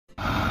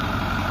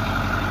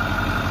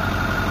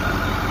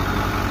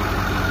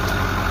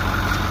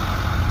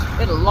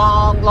a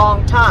long,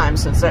 long time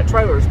since that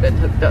trailer's been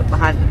hooked up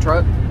behind the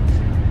truck.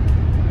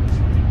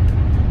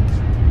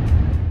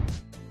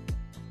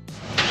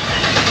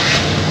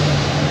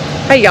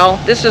 Hey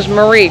y'all, this is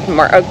Marie from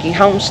our Okie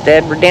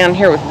Homestead. We're down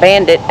here with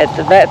Bandit at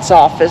the vet's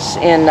office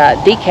in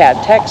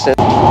DeKalb, Texas.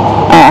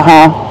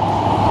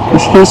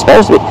 He's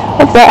supposed to be.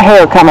 Look at that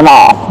hair coming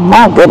off.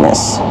 My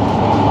goodness.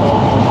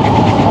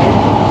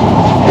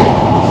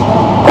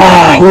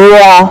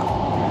 Yeah.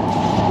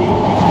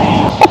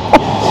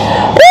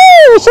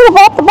 Woo! We should have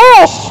bought the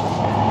brush.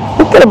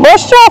 We could have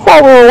brushed off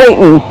while we were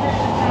waiting.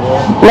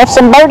 Left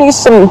some birdies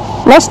some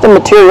nesting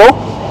material.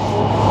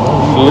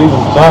 You leave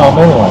them some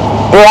anyway.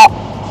 Yeah.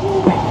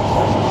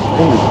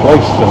 He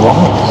replaced the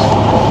lights.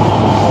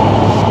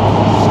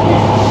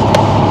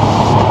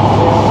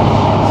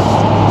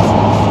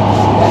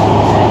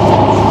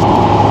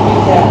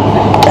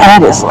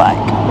 That is like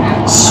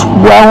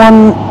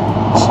swelling.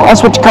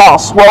 That's what you call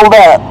swelled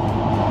up.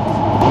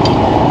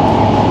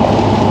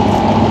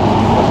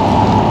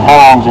 How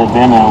long's it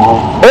been that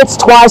way? It's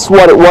twice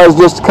what it was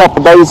just a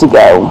couple days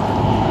ago.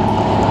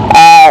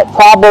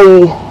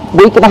 Probably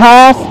week and a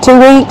half, 2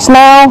 weeks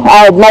now.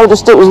 I had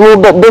noticed it was a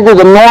little bit bigger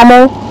than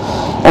normal.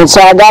 And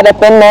so I got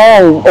up in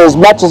there and as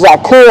much as I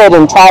could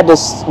and tried to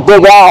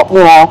dig out,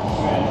 you know.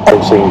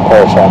 I've seen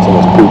parasites in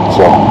his poop,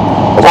 so.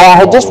 I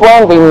had just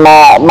run him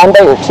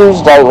Monday or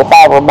Tuesday with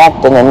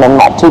ivermectin, and then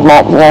like 2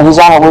 months, you know, he's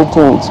on a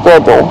routine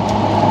schedule.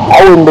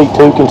 I wouldn't be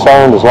too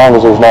concerned as long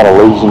as there's not a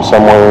lesion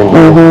somewhere in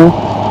here.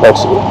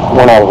 That's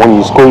when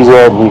you squeeze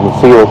that and you can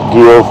feel it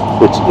give.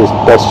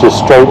 That's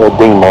just straight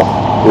edema.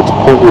 It's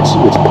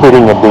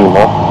pitting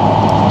edema.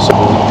 So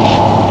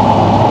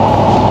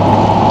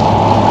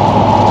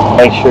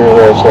make sure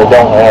that they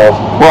don't have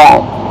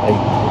a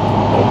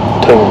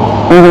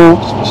tumor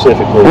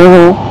specifically.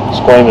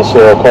 Squamous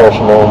cell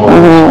carcinoma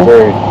is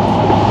very,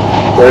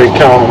 very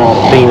common on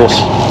the penis.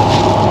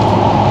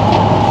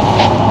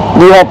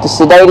 Do you have to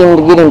sedate him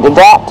to get him to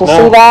drop to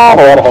see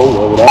that? I got a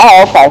hold of it.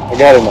 Oh, okay. I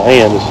got it in my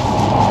hands.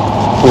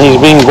 And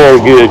he's being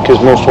very good because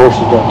most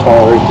horses don't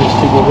tolerate this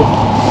too good.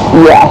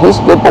 Yeah, he's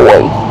a good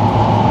boy.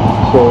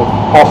 So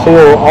I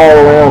feel all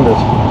around his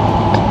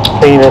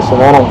penis and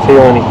I don't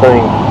feel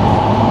anything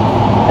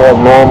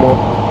abnormal.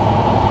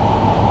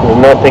 There's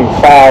nothing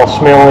foul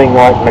smelling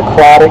like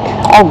necrotic.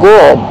 Oh,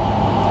 good.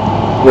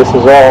 This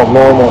is all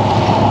normal.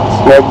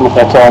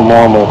 That's all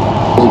normal.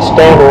 Does he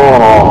stand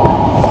around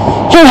all?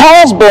 He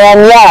has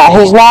been, yeah.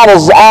 He's not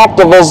as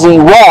active as he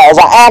was.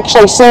 I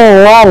actually seen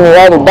him run the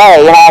other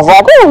day, and I was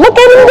like, oh, look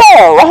at him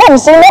go. I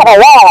haven't seen that in a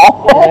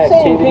while. I've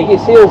seen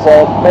piggy seals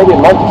maybe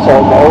a month or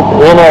so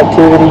ago.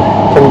 Inactivity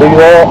can do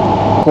that.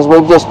 Because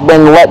we've just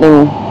been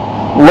letting him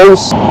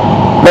loose,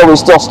 but we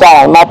still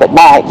style him up at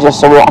night just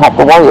so we don't have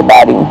to worry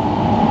about him.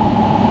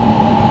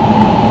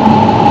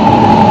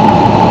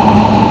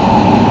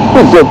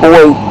 He's a good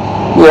boy.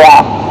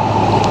 Yeah.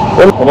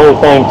 Another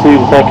thing too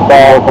to think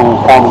about is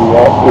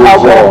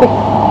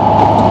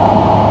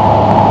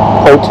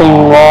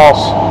protein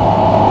loss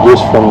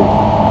just from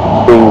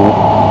being,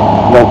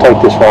 don't take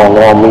this wrong,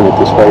 I don't mean it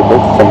this way,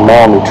 but from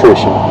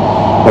malnutrition.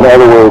 In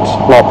other words,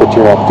 not that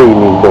you're not feeding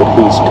him, but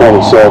he's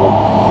 27,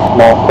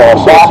 not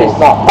processing.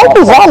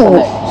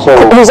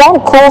 He's on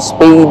cool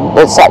speed.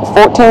 It's like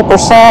 14%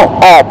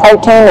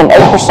 protein and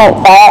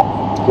 8% fat.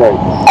 Great.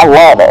 I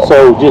love it.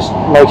 So just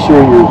make sure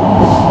you're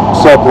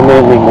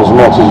supplementing as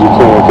much as you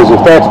can, because if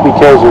that's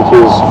because of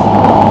his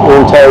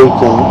intake,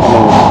 and I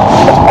mean,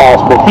 that's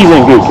possible. He's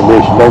in good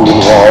condition, don't get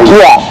me wrong.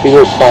 Yeah. He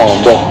looks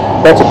fine, but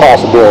that's a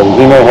possibility.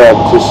 He may have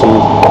just some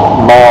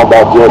mild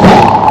digestion,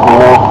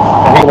 you know.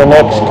 In the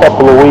next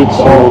couple of weeks,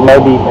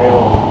 maybe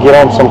get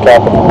on some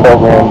type of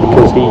program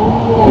because he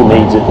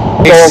needs it.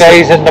 He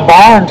stays in the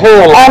barn too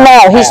a lot. I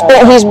know,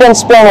 he's been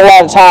spending a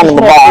lot of time in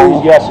the barn.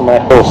 He's got some a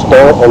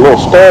little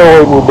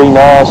steroid would be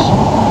nice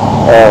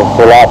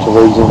for lots of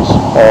reasons,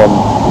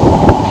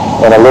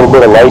 and a little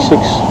bit of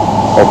Lasix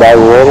or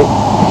diuretic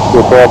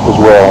would help as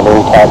well. And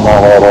every time I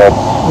had a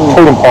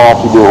treating pump,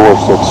 you do a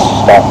horse that's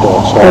stopped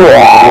up. So a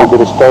little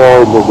bit of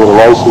steroid, a little bit of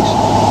Lasix,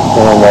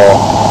 and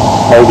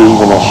maybe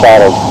even a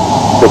shot of.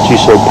 But you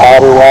said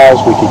powder-wise,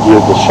 we could give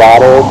the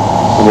shot of,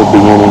 and it'd be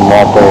union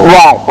right there.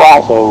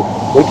 Right. So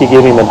we could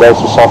give him a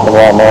dose of something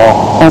right now.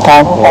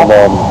 Okay.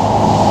 And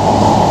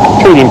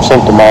treat him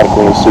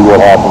symptomatically and see what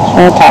happens.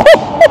 Okay.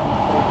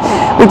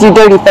 With your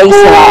dirty face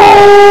and all.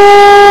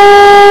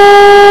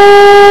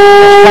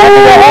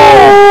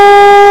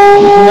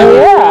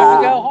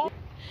 Yeah.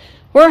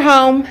 We're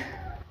home.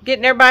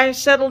 Getting everybody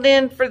settled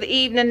in for the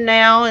evening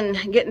now and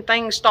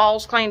getting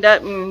stalls cleaned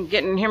up and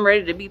getting him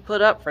ready to be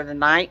put up for the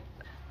night.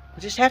 We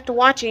just have to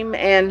watch him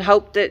and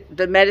hope that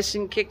the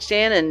medicine kicks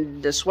in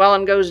and the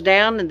swelling goes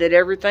down and that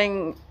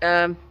everything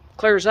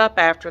clears up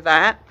after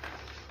that.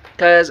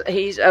 Because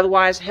he's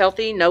otherwise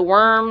healthy, no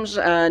worms,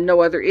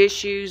 no other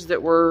issues that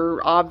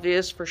were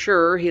obvious for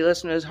sure. He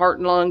listened to his heart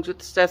and lungs with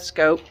the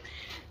stethoscope.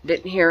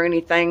 Didn't hear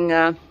anything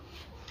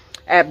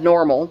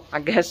abnormal, I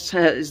guess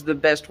is the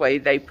best way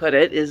they put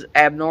it, is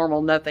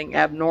abnormal, nothing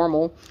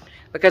abnormal.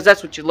 Because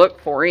that's what you look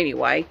for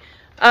anyway.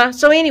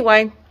 So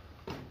anyway,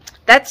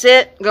 that's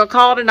it. I'm going to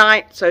call it a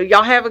night. So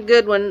y'all have a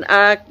good one.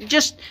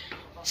 Just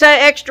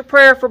say extra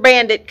prayer for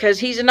Bandit, because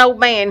he's an old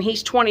man.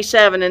 He's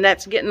 27, and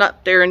that's getting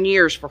up there in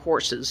years for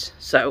horses.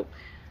 So,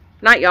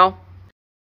 night, y'all.